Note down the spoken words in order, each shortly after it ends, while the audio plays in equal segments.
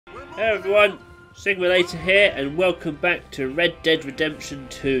Hey everyone, Sigmulator here and welcome back to Red Dead Redemption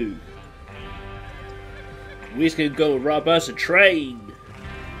 2. We're just going to go rob us a train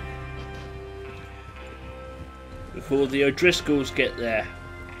before the O'Driscolls get there.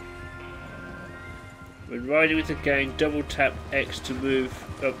 When riding with the gang, double tap X to move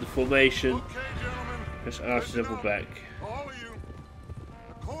up the formation. Okay, gentlemen. Press R to double back. All of you,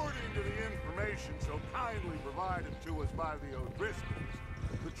 according to the information so kindly provided to us by the O'Driscolls,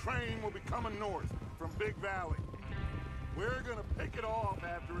 the train will be coming north from Big Valley. We're gonna pick it off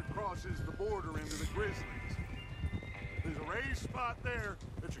after it crosses the border into the Grizzlies. There's a raised spot there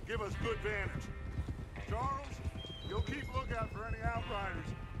that should give us good vantage. Charles, you'll keep lookout for any outriders.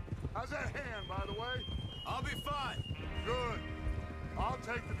 How's that hand, by the way? I'll be fine. Good. I'll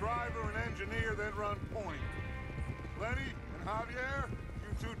take the driver and engineer, then run point. Lenny and Javier,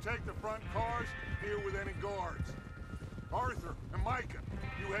 you two take the front cars, deal with any guards. Arthur and Micah,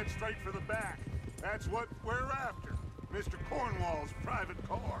 you head straight for the back. That's what we're after. Mr. Cornwall's private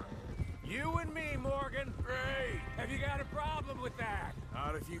car. You and me, Morgan. Great. Have you got a problem with that?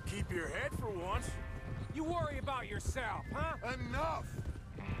 Not if you keep your head for once. You worry about yourself, huh? Enough!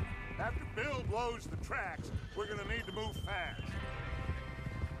 After Bill blows the tracks, we're gonna need to move fast.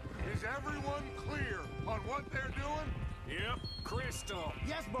 Is everyone clear on what they're doing? Yep. Crystal.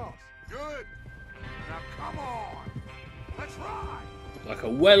 Yes, boss. Good. Now come on. Let's ride. Like a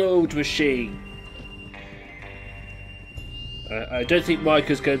well-oiled machine. I don't think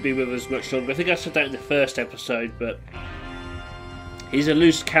Micah's going to be with us much longer. I think I said that in the first episode, but he's a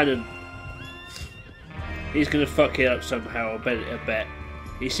loose cannon. He's going to fuck it up somehow, I bet.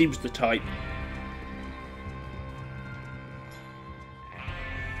 He seems the type.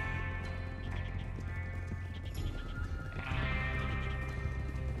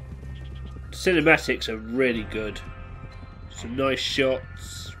 Cinematics are really good. Some nice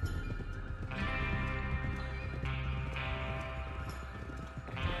shots.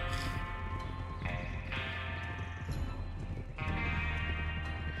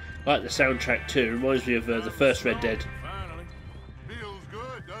 I like the soundtrack too. Reminds me of the first Red Dead. Finally. Feels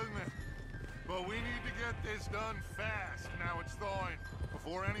good, doesn't it? But we need to get this done fast. Now it's thawing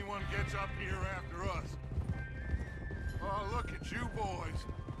before anyone gets up here after us. Oh, look at you boys.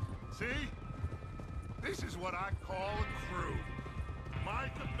 See? This is what I call a crew.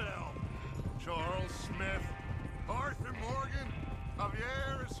 Micah Bell, Charles Smith, Arthur Morgan,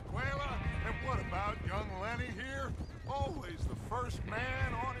 Javier Escuela, and what about young Lenny here? Always the first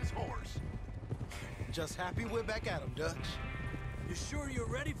man on his horse. Just happy we're back at him, Dutch. You sure you're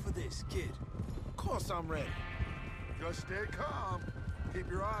ready for this, kid? Of course I'm ready. Just stay calm. Keep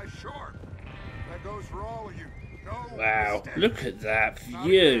your eyes sharp. That goes for all of you. No Wow, mistakes. look at that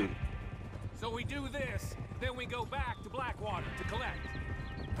view. So we do this, then we go back to Blackwater to collect.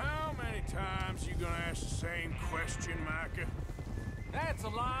 How many times you gonna ask the same question, Micah? That's a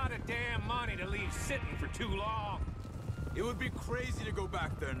lot of damn money to leave sitting for too long. It would be crazy to go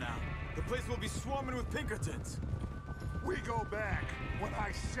back there now. The place will be swarming with Pinkertons. We go back when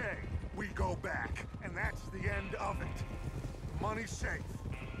I say we go back, and that's the end of it. The money's safe.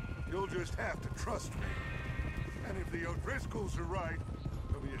 You'll just have to trust me. And if the O'Driscolls are right,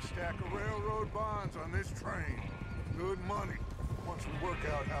 there'll be a stack of railroad bonds on this train. Good money, once we work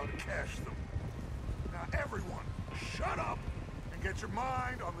out how to cash them. Now everyone, shut up and get your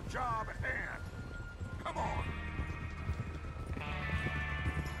mind on the job at hand. Come on.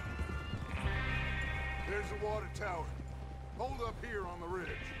 There's the water tower. Hold up here on the ridge.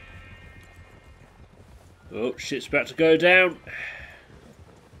 Oh, shit's about to go down.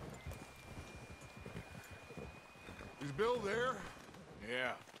 Is Bill there?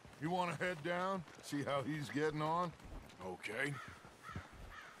 Yeah, You want to head down, see how he's getting on? okay.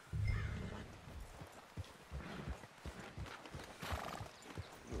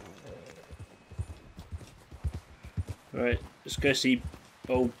 Right, let's go see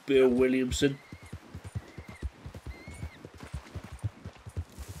old Bill Williamson.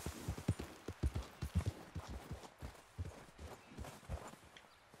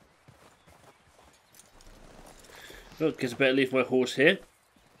 Oh, guess I better leave my horse here.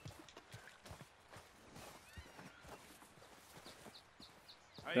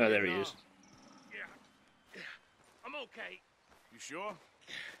 Oh, there he is. Yeah, I'm okay. You sure?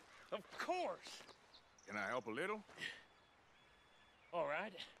 Of course. Can I help a little? All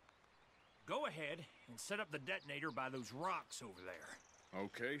right. Go ahead and set up the detonator by those rocks over there.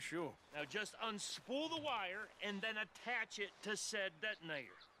 Okay, sure. Now just unspool the wire and then attach it to said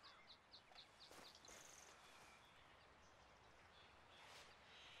detonator.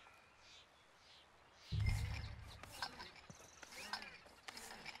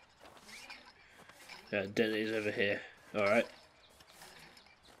 Denny's over here. Alright.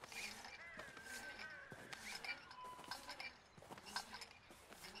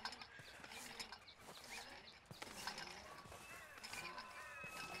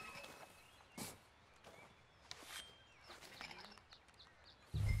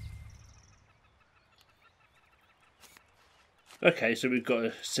 Okay, so we've got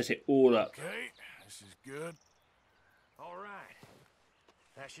to set it all up. Okay, this is good. All right.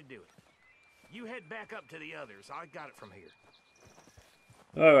 That should do it. You head back up to the others. I got it from here.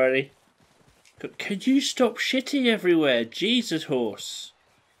 Alrighty. Could you stop shitting everywhere? Jesus, horse.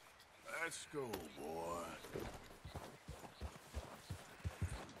 Let's go, boy.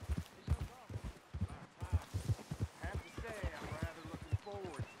 Have to say, I'm rather looking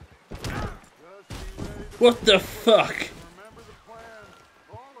forward. Just be ready to What the fuck? remember the plan.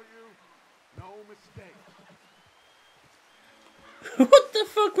 All of you, no mistakes. What the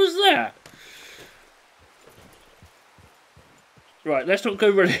fuck was that? Right, let's not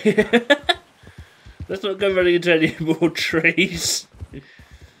go running. Let's not go running into any more trees.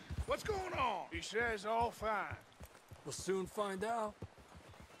 What's going on? He says all fine. We'll soon find out.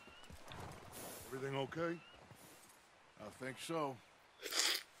 Everything okay? I think so.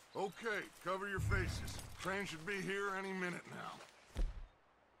 Okay, cover your faces. Train should be here any minute now.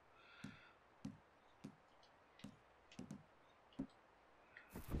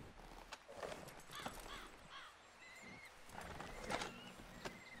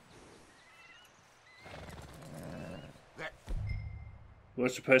 That We're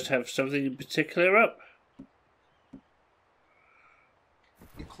supposed to have something in particular up.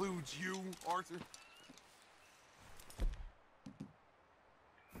 includes you, Arthur?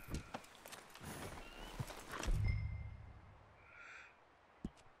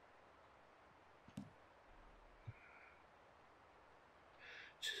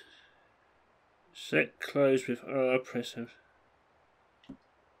 Set close with R, press F.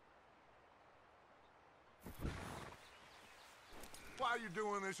 Why are you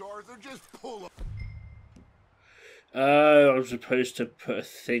doing this, Arthur? Just pull up. Oh, I'm supposed to put a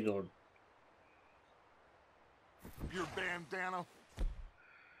thing on. Your bandana.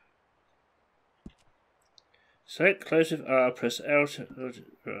 Set close with R, press L to...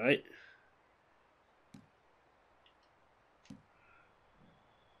 Right.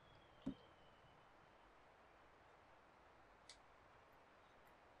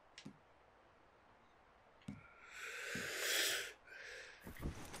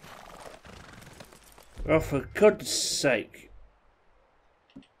 Oh, for God's sake.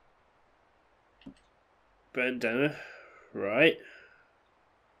 Bandana. Right.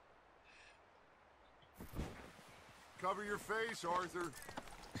 Cover your face, Arthur.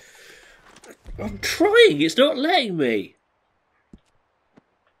 I'm trying, it's not letting me.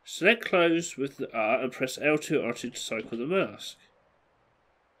 Select close with the R and press L2 or R2 to cycle the mask.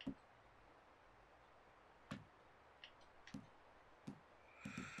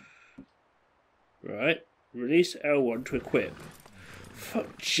 Right. Release L1 to equip.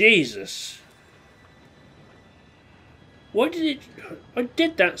 Fuck Jesus. Why did it... I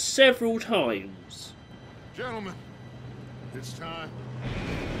did that several times. Gentlemen, it's time.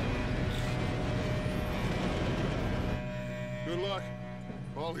 Good luck,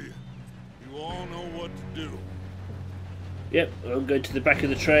 all of you. You all know what to do. Yep, I'm going to the back of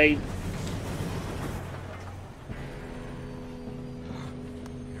the train.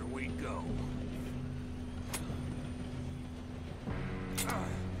 Here we go.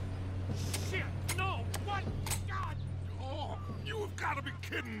 Shit! No! What? God! Oh, you have got to be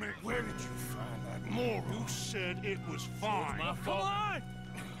kidding me. Where did you find that moron? Who said it was fine? My fault. Come on!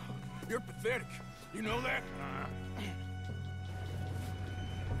 You're pathetic. You know that?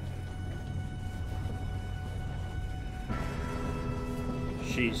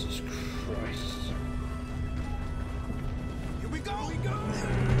 Jesus Christ. Here we go.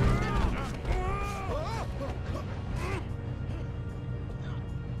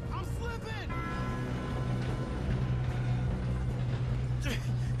 I'm slipping.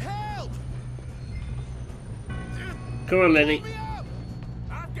 Help! Come on, Lenny. Pull me up.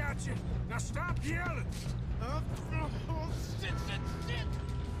 I've got you. Now stop yelling. Oh, shit.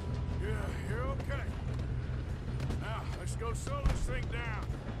 Yeah, you're okay. Now, let's go slow this thing down.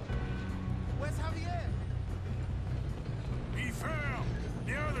 Where's Javier? He fell.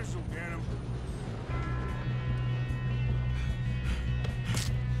 The others will get him.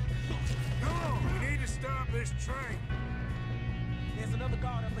 Come on, we need to stop this train. There's another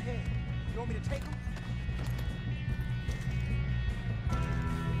guard up ahead. You want me to take him?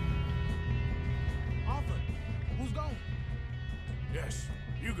 Arthur, who's going? Yes,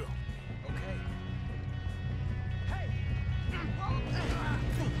 you go. Okay.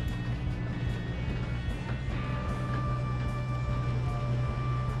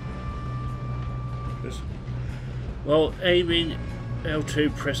 Well, aiming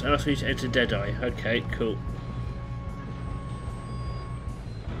L2, press R3 to enter Deadeye. Okay, cool.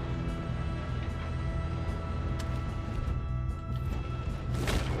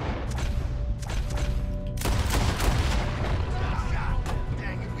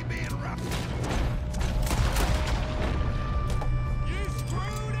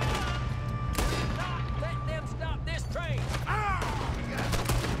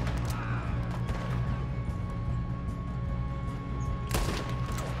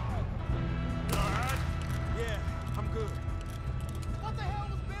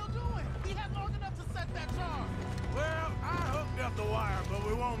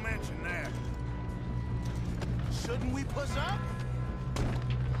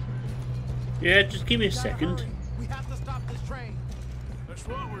 Yeah, just give me a second. We have to stop this train. That's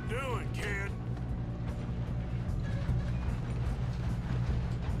what we're doing, kid.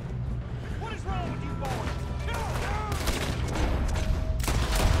 What is wrong with you boys?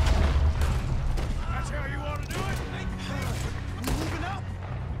 That's how you want to do it? We moving up?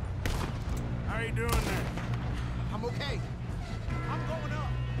 How you doing there? I'm okay. I'm going up.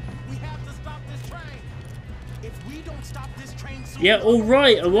 We have to stop this train. If we don't stop this train soon... Yeah,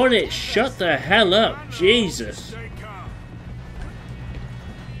 alright, I'm on it. Shut the hell up. Jesus. Stay calm.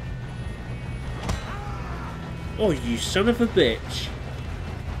 Oh, you son of a bitch.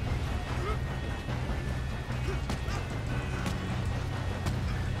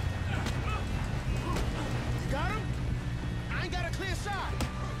 You got him? I ain't got a clear shot.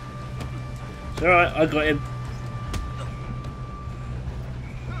 It's alright, I got him.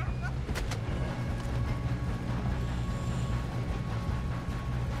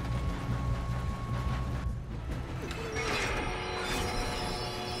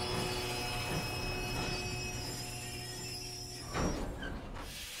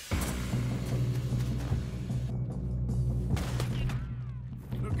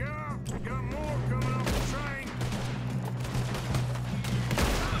 Look out! We got more coming off the train.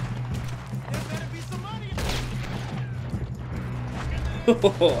 There better be some money in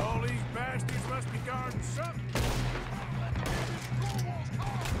All these bastards must be guarding something.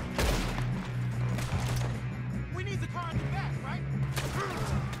 We need the car in the back, right?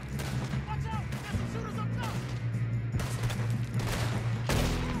 Watch out! There's some shooters up top!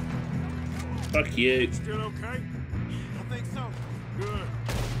 Fuck you. Still okay? I think so. Good.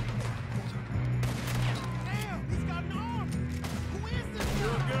 Damn, he's got an arm! Who is this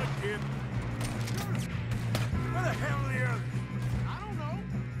You're guy? good, kid. Where the hell are the others? I don't know.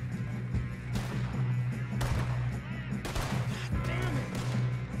 Damn it!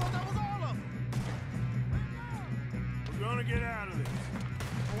 I thought that was all of them. We're gonna get out of this.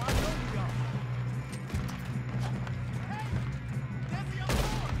 Oh, I know we are. Hey! There's the other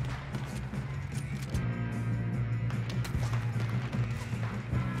door!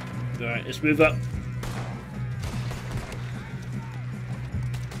 Alright, let's move up. You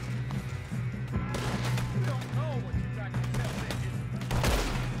don't know what you got yourself into.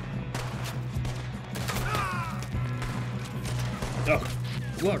 Oh,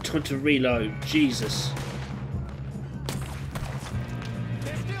 what time to reload? Jesus.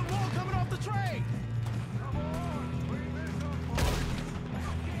 There's still more coming off the train!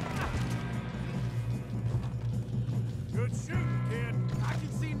 Good shooting, kid. I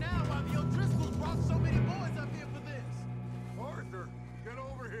can see now why the O'Driscolls brought so many boys up here for this. Arthur, get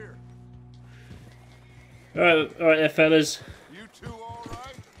over here. Alright there, fellas. You two all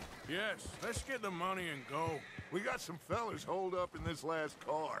right? Yes, let's get the money and go. We got some fellas holed up in this last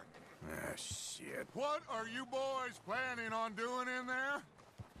car. Ah, shit. What are you boys planning on doing in there?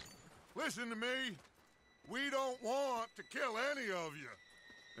 Listen to me. We don't want to kill any of you.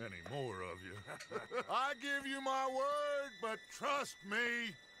 Any more of you. I give you my word, but trust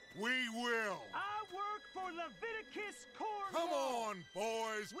me, we will. I work for Leviticus Corps. Come on,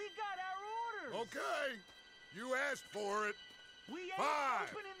 boys. We got our orders. Okay, you asked for it. We ain't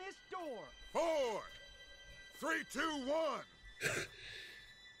 5, opening this door. 4, 3, 2, 1.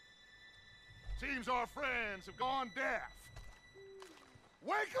 Seems our friends have gone deaf.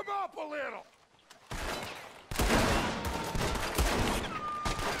 Wake them up a little.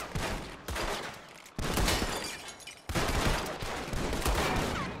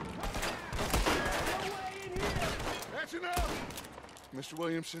 That's enough. Mr.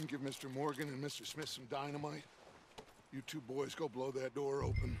 Williamson, give Mr. Morgan and Mr. Smith some dynamite. You two boys go blow that door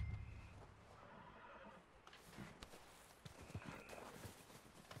open.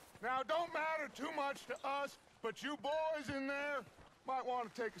 Now, don't matter too much to us, but you boys in there might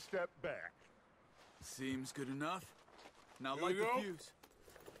want to take a step back. Seems good enough. Now Here light we the go. fuse.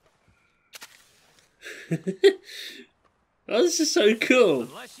 Oh, this is so cool.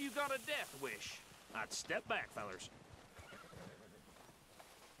 Unless you got a death wish, I'd step back, fellers.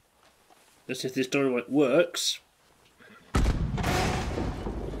 Let's see if this dynamite works.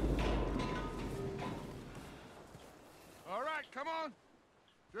 All right, come on.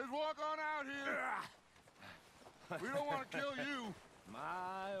 Just walk on out here. We don't want to kill you.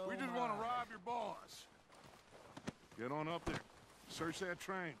 We just want to rob your boss. Get on up there. Search that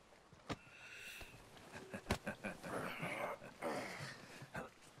train.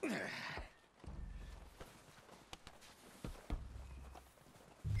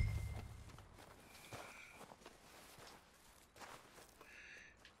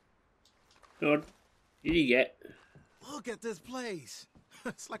 Go on. What do you get? Look at this place.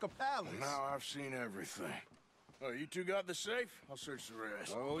 It's like a palace. Now I've seen everything. Oh, you two got the safe? I'll search the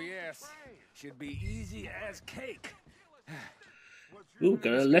rest. Oh, yes. Should be easy as cake. Ooh,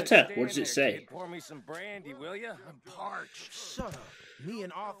 got a letter. What does it say? Kid. Pour me some brandy, will you? I'm parched. Shut up. Me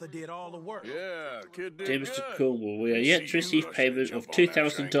and Arthur did all the work. Yeah, kid did Dear Mr. good. Cornwall, we are yet to receive payment of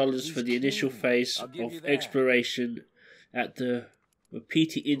 $2,000 for the initial phase I'll give you of that. exploration at the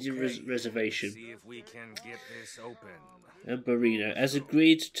Wapiti Indian Reservation, See if we can get this open. and Barino, as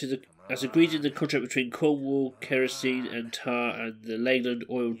agreed in the contract between Cornwall Kerosene and Tar and the Leyland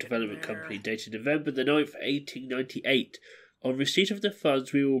Oil Development Company, dated November the 9th, 1898. On receipt of the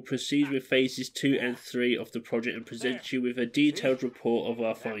funds, we will proceed with phases 2 and 3 of the project and present you with a detailed report of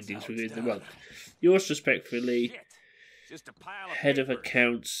our findings within the month. Yours respectfully, Shit. Just a pile of Head of paper.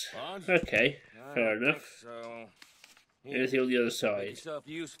 Accounts. Okay, I fair don't enough. think So. Here, Anything on the other make side? yourself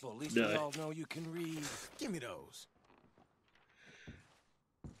useful. At least No. we all know you can read. Give me those.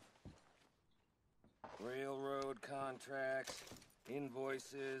 Railroad contracts,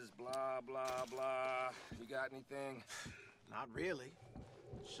 invoices, blah, blah, blah. You got anything? Not really.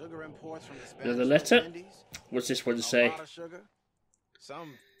 Sugar imports from the Spanish Another letter? West Indies. What's this one A say? lot of sugar.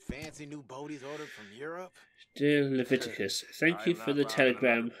 Some fancy new boaties ordered from Europe. Dear Leviticus, thank you for the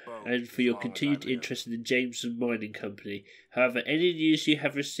telegram and for your continued interest in the Jameson Mining Company. However, any news you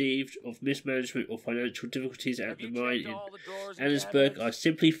have received of mismanagement or financial difficulties at the mine in Annesburg are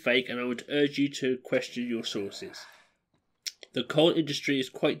simply fake, and I would urge you to question your sources. The coal industry is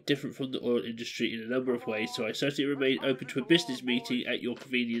quite different from the oil industry in a number of ways, so I certainly remain open to a business meeting at your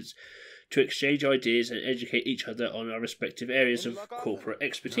convenience to exchange ideas and educate each other on our respective areas of corporate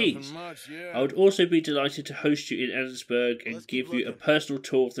expertise. Much, yeah. I would also be delighted to host you in Annesburg and give you a personal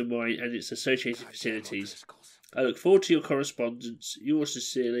tour of the mine and its associated facilities. I look forward to your correspondence. Yours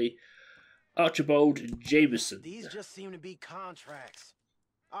sincerely, Archibald Jameson. These just seem to be contracts.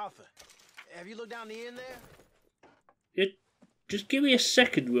 Arthur, have you looked down the end there? Just give me a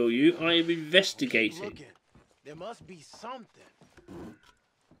second, will you? I am Keep investigating. looking. There must be something.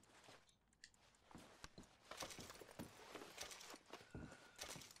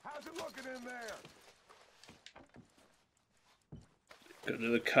 How's it looking in there? Got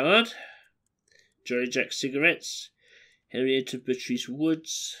another card. Johnny Jack cigarettes. Henrietta Beatrice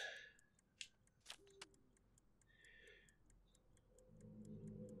Woods.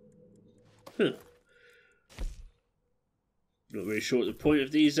 Huh. Not really sure what the point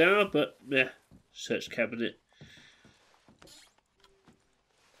of these are, but meh. Search cabinet.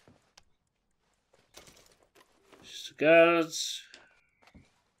 Cigars.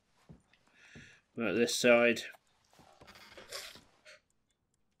 Right, this side.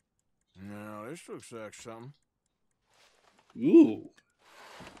 No, this looks like something. Ooh.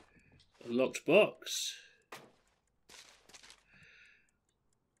 A locked box.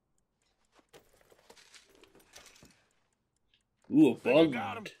 Ooh, a Think I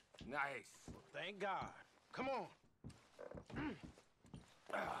got him. bond. Nice. Thank God. Come on.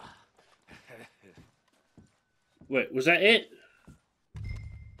 Wait, was that it?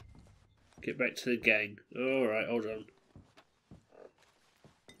 Get back to the gang. Alright, hold on.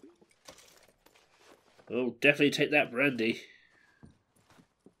 Oh, definitely take that brandy.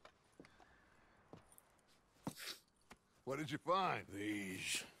 What did you find?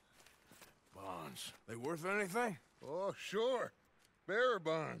 These bonds. They worth anything? Oh, sure. Bearer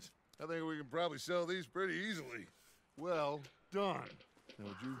bonds. I think we can probably sell these pretty easily. Well done. Now,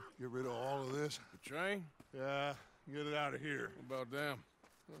 would you get rid of all of this? The train? Yeah, get it out of here. What about them?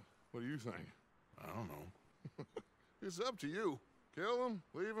 What do you think? I don't know. It's up to you. Kill them,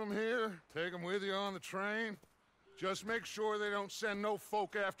 leave them here, take them with you on the train. Just make sure they don't send no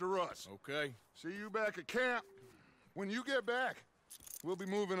folk after us. Okay. See you back at camp. When you get back, we'll be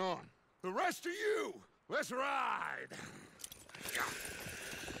moving on. The rest of you, let's ride.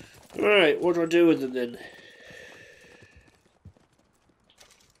 Alright, what do I do with them then?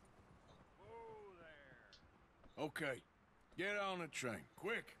 Whoa there. Okay, get on the train,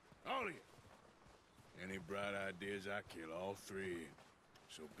 quick, all of you. Any bright ideas, I kill all three of you.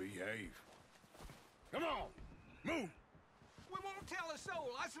 So behave. Come on, move. We won't tell a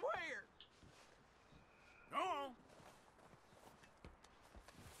soul, I swear. Go on.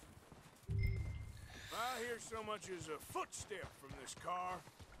 If I hear so much as a footstep from this car,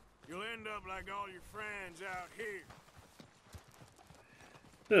 you'll end up like all your friends out here.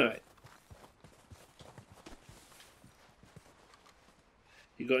 Alright.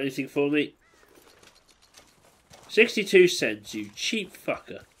 You got anything for me? 62 cents, you cheap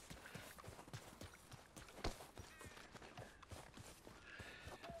fucker.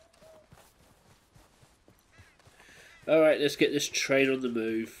 Alright, let's get this train on the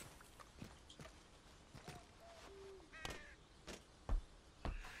move.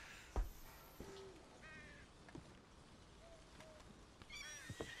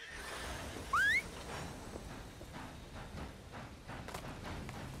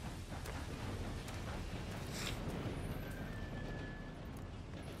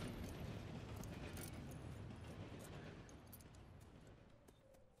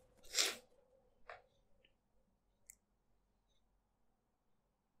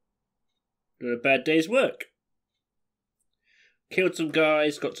 Not a bad day's work. Killed some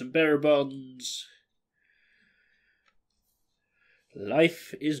guys, got some bearer bonds.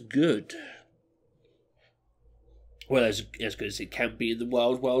 Life is good. Well, as good as it can be in the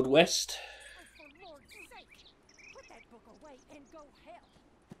wild, wild west. Oh, for Lord's sake, put that book away and go help.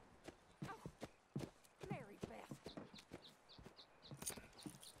 Oh, Mary Beth.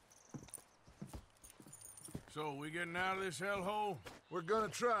 So, we getting out of this hellhole? We're gonna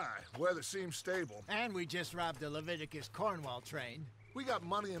try. Weather seems stable. And we just robbed the Leviticus Cornwall train. We got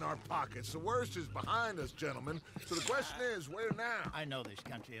money in our pockets. The worst is behind us, gentlemen. So the question is, where now? I know this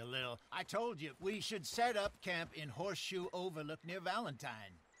country a little. I told you, we should set up camp in Horseshoe Overlook near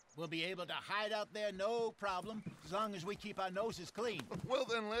Valentine. We'll be able to hide out there no problem, as long as we keep our noses clean. Well,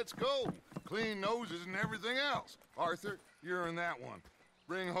 then let's go. Clean noses and everything else. Arthur, you're in that one.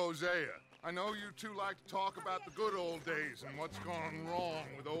 Bring Hosea. I know you two like to talk about the good old days and what's gone wrong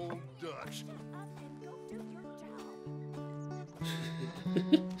with old Dutch. Up and go do your job.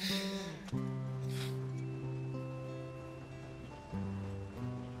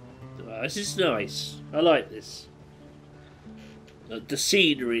 Oh, this is nice. I like this. The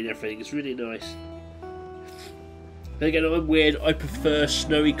scenery and everything is really nice. Then again, I'm weird. I prefer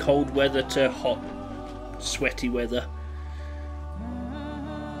snowy, cold weather to hot, sweaty weather.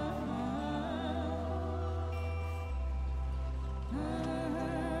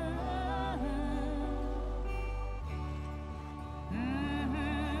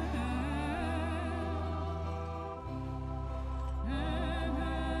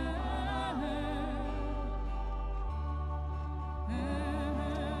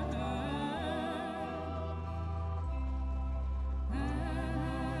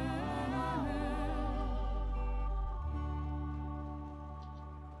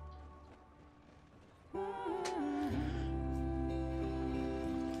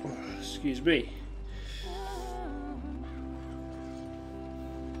 Excuse me.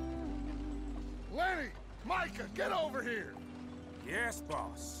 Lenny! Micah, get over here! Yes,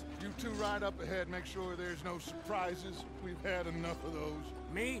 boss. You two ride up ahead, make sure there's no surprises. We've had enough of those.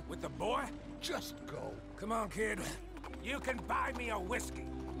 Me with the boy? Just go. Come on, kid. You can buy me a whiskey.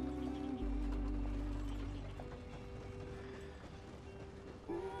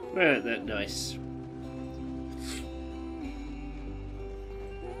 Isn't that nice?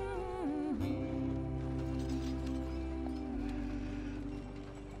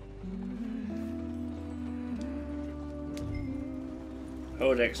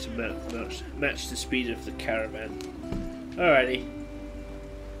 Hold X to match the speed of the caravan. Alrighty.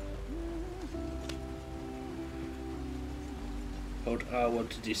 Hold R1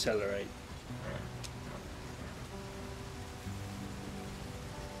 to decelerate.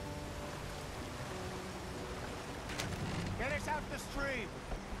 Get us out the stream.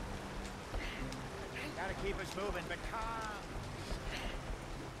 Gotta keep us moving, but calm.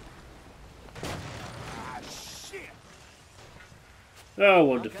 Ah, shit! Oh,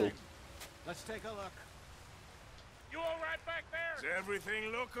 wonderful. Okay. Let's take a look. You all right back there? Does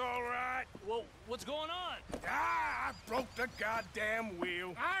everything look all right? Well, what's going on? Ah, I broke the goddamn wheel.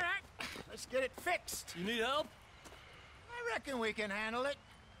 All right, let's get it fixed. You need help? I reckon we can handle it.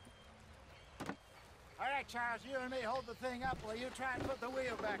 All right, Charles, you and me hold the thing up while you try and put the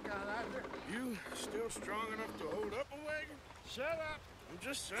wheel back on, Arthur. You still strong enough to hold up a wagon? Shut up. I'm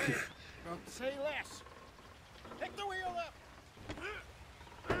just saying. Say less. Pick the wheel up.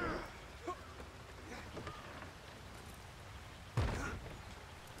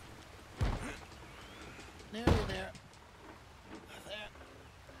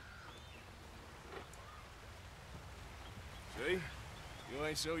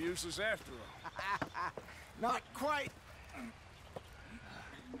 ain't so useless after all. Not quite.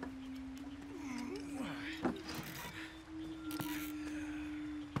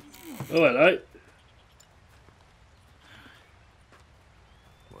 Oh, hello.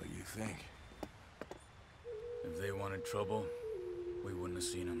 What do you think? If they wanted trouble, we wouldn't have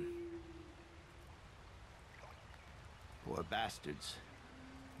seen them. Poor bastards.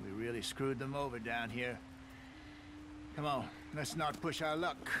 We really screwed them over down here. Come on, let's not push our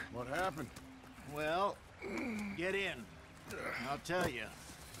luck. What happened? Well, get in. I'll tell you.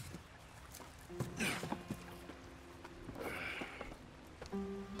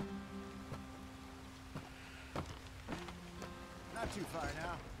 Not too far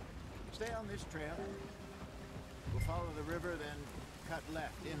now. Stay on this trail. We'll follow the river, then cut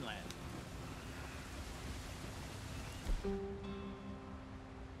left inland.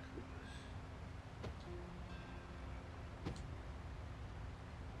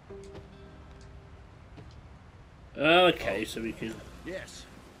 Okay, so we can. Yes.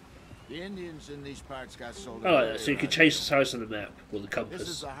 The Indians in these parts got sold. Oh, so you can change the size of the map with the This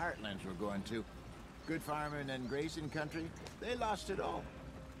is compass. the heartlands we're going to. Good farming and grazing country. They lost it all.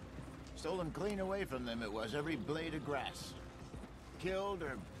 Stolen clean away from them it was, every blade of grass. Killed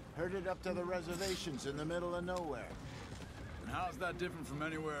or herded up to the reservations in the middle of nowhere. And how's that different from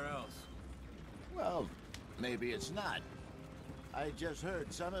anywhere else? Well, maybe it's not. I just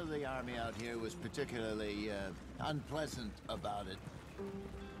heard some of the army out here was particularly unpleasant about it.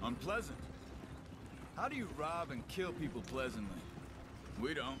 Unpleasant? How do you rob and kill people pleasantly?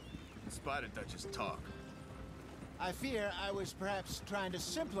 We don't, in spite of Dutch's talk. I fear I was perhaps trying to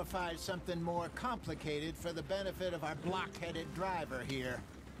simplify something more complicated for the benefit of our block-headed driver here.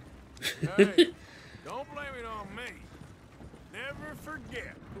 Hey, don't blame it on me. Never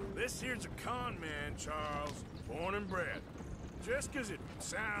forget, this here's a con man, Charles, born and bred. Just 'cause it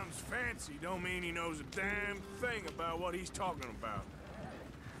sounds fancy don't mean he knows a damn thing about what he's talking about.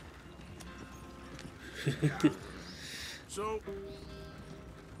 So,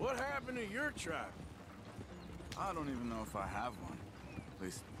 what happened to your tribe? I don't even know if I have one. At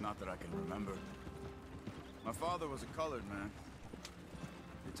least, not that I can remember. My father was a colored man.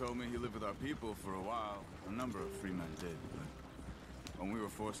 He told me he lived with our people for a while. A number of free men did, but when we were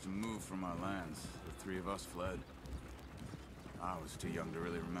forced to move from our lands, the three of us fled. I was too young to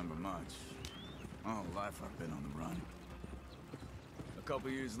really remember much. My whole life I've been on the run. A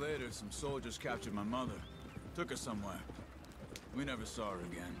couple years later, some soldiers captured my mother. Took her somewhere. We never saw her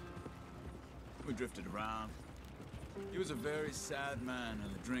again. We drifted around. He was a very sad man,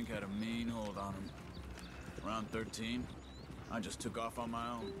 and the drink had a mean hold on him. Around 13, I just took off on my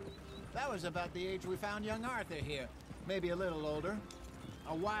own. That was about the age we found young Arthur here. Maybe a little older.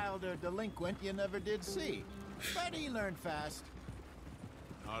 A wilder delinquent you never did see. But he learned fast.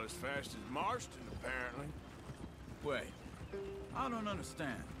 Not as fast as Marston, apparently. Wait, I don't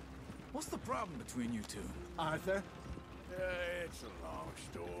understand. What's the problem between you two? Arthur? It's a long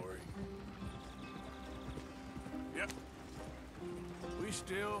story. Yep. We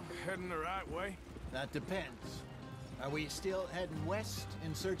still heading the right way? That depends. Are we still heading west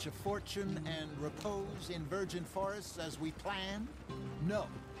in search of fortune and repose in virgin forests as we planned? No.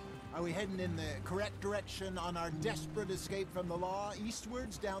 Are we heading in the correct direction on our desperate escape from the law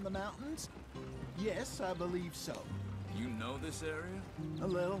eastwards down the mountains? Yes, I believe so. You know this area? A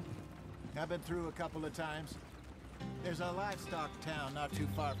little. I've been through a couple of times. There's a livestock town not too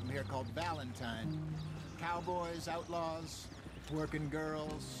far from here called Valentine. Cowboys, outlaws, working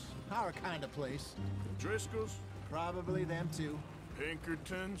girls, our kind of place. Driscoll's? Probably them too.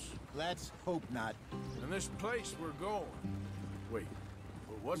 Pinkertons? Let's hope not. And this place we're going. Wait,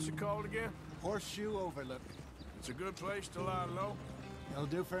 what's it called again? Horseshoe Overlook. It's a good place to lie low? It'll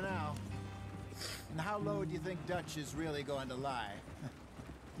do for now. And how low do you think Dutch is really going to lie?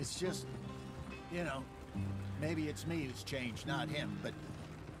 It's just, you know, maybe it's me who's changed, not him, but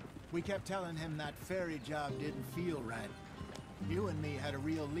we kept telling him that ferry job didn't feel right. You and me had a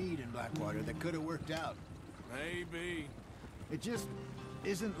real lead in Blackwater that could have worked out. Maybe. It just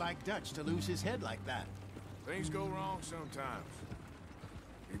isn't like Dutch to lose his head like that. Things go wrong sometimes.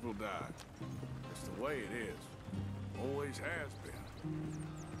 People die. It's the way it is. Always has been.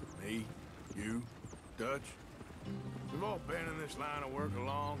 Me, you, Dutch. We've all been in this line of work a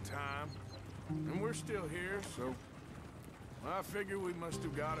long time. And we're still here, so I figure we must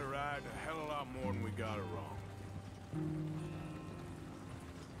have got it right a hell of a lot more than we got it wrong.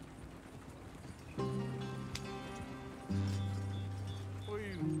 What are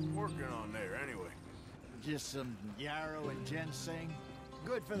you working on there, anyway? Just some yarrow and ginseng.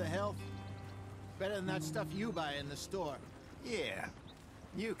 Good for the health. Better than that stuff you buy in the store. Yeah.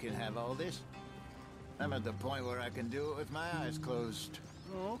 You can have all this. I'm at the point where I can do it with my eyes closed.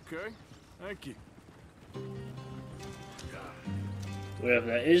 Oh, okay. Thank you. Wherever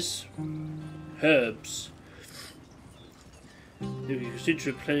that is. Herbs. If you continue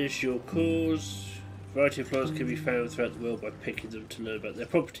to replenish your cores, a variety of flowers can be found throughout the world by picking them to learn about their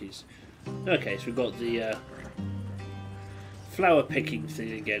properties. Okay, so we've got the flower picking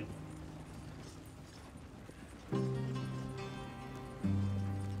thing again.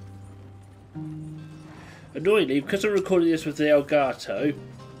 Annoyingly, because I'm recording this with the Elgato,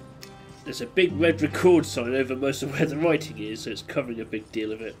 there's a big red record sign over most of where the writing is, so it's covering a big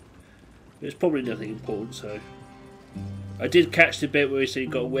deal of it. But it's probably nothing important, so... I did catch the bit where he said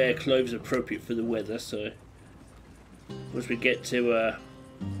you've got to wear clothes appropriate for the weather, so... Once we get to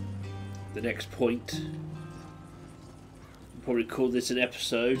the next point, we'll probably call this an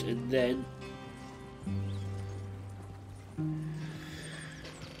episode, and then...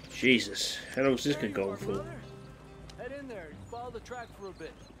 Jesus, how long is this going to go on for? Head in there. Follow the track for a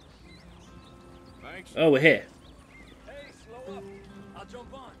bit. Thanks. Oh, we're here. Hey, slow up. I'll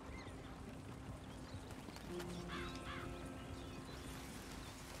jump on.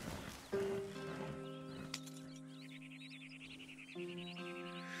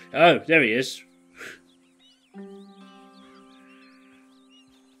 Oh, there he is.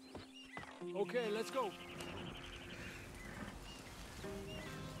 Okay, let's go.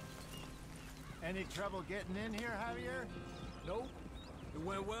 Any trouble getting in here, Javier? Nope. It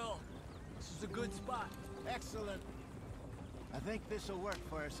went well. This is a good spot. Excellent. I think this'll work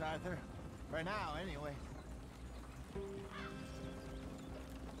for us, Arthur. For now, anyway.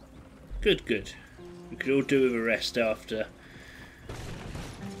 Good, good. We could all do with a rest after.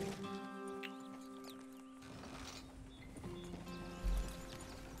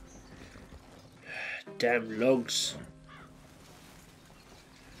 Damn logs.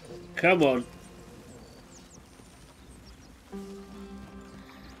 Come on.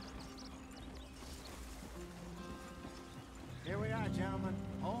 Here we are, gentlemen.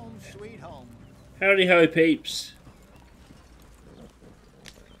 Home sweet home. Howdy ho, peeps.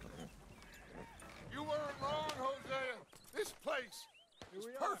 You weren't wrong, Hosea. This place is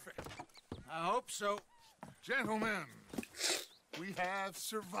perfect. I hope so. Gentlemen, we have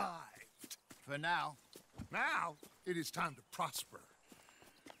survived. For now. Now, it is time to prosper.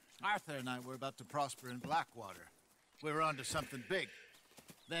 Arthur and I were about to prosper in Blackwater. We were onto something big.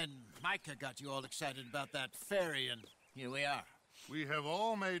 Then Micah got you all excited about that ferry, and here we are. We have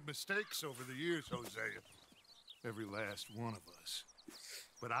all made mistakes over the years, Hosea. Every last one of us.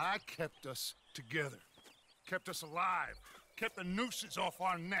 But I kept us together. Kept us alive. Kept the nooses off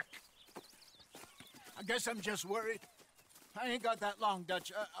our neck. I guess I'm just worried. I ain't got that long,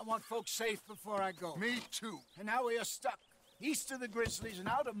 Dutch. I want folks safe before I go. Me too. And now we are stuck. East of the Grizzlies and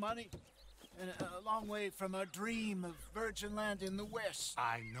out of money. And a long way from our dream of virgin land in the west.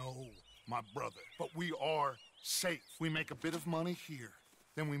 I know, my brother. But we are safe. We make a bit of money here.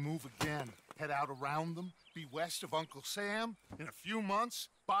 Then we move again. Head out around them. Be west of Uncle Sam. In a few months,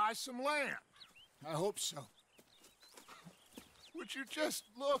 buy some land. I hope so. Would you just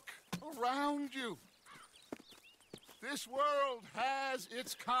look around you? This world has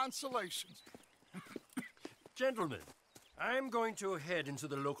its consolations. Gentlemen, I'm going to head into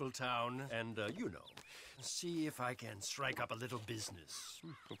the local town and, see if I can strike up a little business.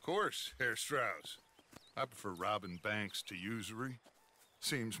 Of course, Herr Strauss. I prefer robbing banks to usury.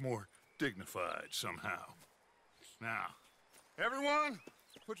 Seems more dignified somehow. Now, everyone,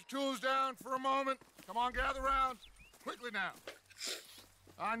 put your tools down for a moment. Come on, gather round. Quickly now.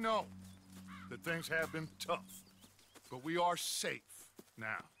 I know that things have been tough. But we are safe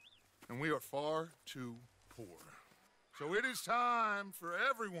now, and we are far too poor. So it is time for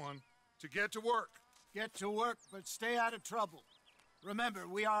everyone to get to work. Get to work, but stay out of trouble. Remember,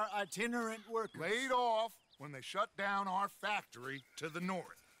 we are itinerant workers. Laid off when they shut down our factory to the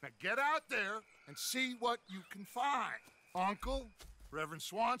north. Now get out there and see what you can find. Uncle, Reverend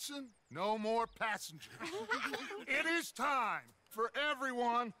Swanson, no more passengers. It is time for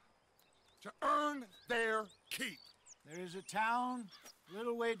everyone to earn their keep. There is a town a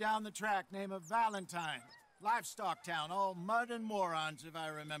little way down the track named Valentine. Livestock town, all mud and morons, if I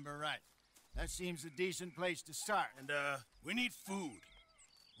remember right. That seems a decent place to start. And, we need food.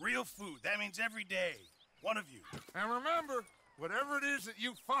 Real food. That means every day. One of you. And remember, whatever it is that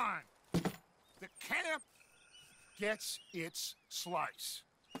you find, the camp gets its slice.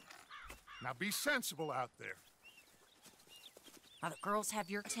 Now be sensible out there. Now the girls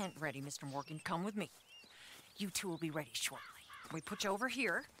have your tent ready, Mr. Morgan. Come with me. You two will be ready shortly. We put you over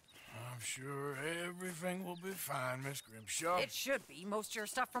here. I'm sure everything will be fine, Miss Grimshaw. It should be. Most of your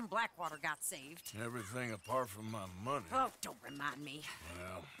stuff from Blackwater got saved. Everything apart from my money. Oh, don't remind me.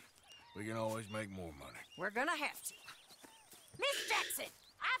 Well, we can always make more money. We're gonna have to. Miss Jackson,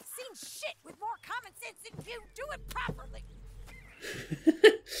 I've seen shit with more common sense than you. Do it properly.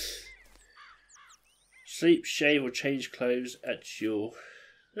 Sleep, shave, or change clothes at your...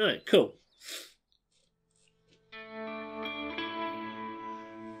 Alright, cool.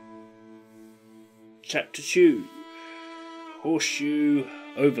 Chapter 2. Horseshoe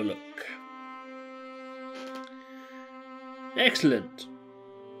Overlook. Excellent.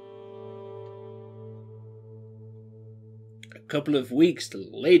 A couple of weeks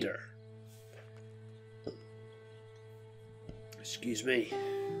later. Excuse me.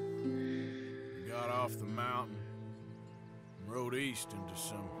 Got off the mountain and rode east into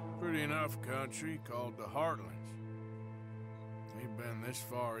some pretty enough country called the Heartlands. Ain't been this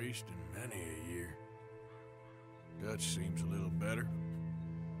far east in many a year. Dutch seems a little better.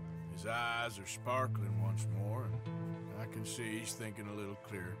 His eyes are sparkling once more, and I can see he's thinking a little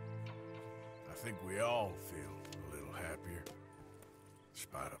clearer. I think we all feel a little happier, in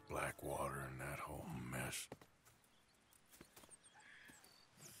spite of Blackwater and that whole mess.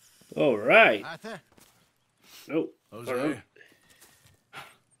 All right. Arthur? Oh, Jose? all right.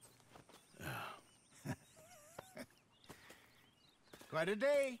 Quite a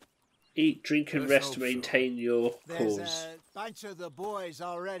day. Eat, drink, and Let's rest hope to so. maintain your There's cause. a bunch of the boys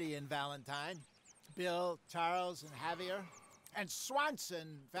already in Valentine. Bill, Charles, and Javier. And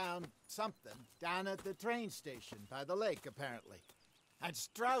Swanson found something down at the train station by the lake, apparently. And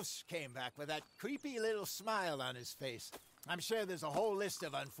Strauss came back with that creepy little smile on his face. I'm sure there's a whole list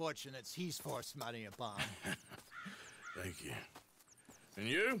of unfortunates he's forced money upon. Thank you. And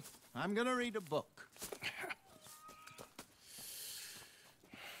you? I'm gonna read a book.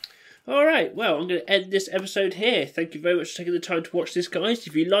 Alright, well, I'm going to end this episode here. Thank you very much for taking the time to watch this, guys.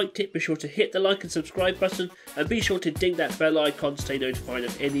 If you liked it, be sure to hit the like and subscribe button, and be sure to ding that bell icon to stay notified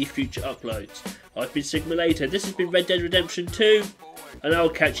of any future uploads. I've been Sigma Later, this has been Red Dead Redemption 2, and I'll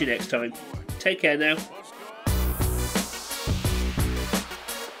catch you next time. Take care now.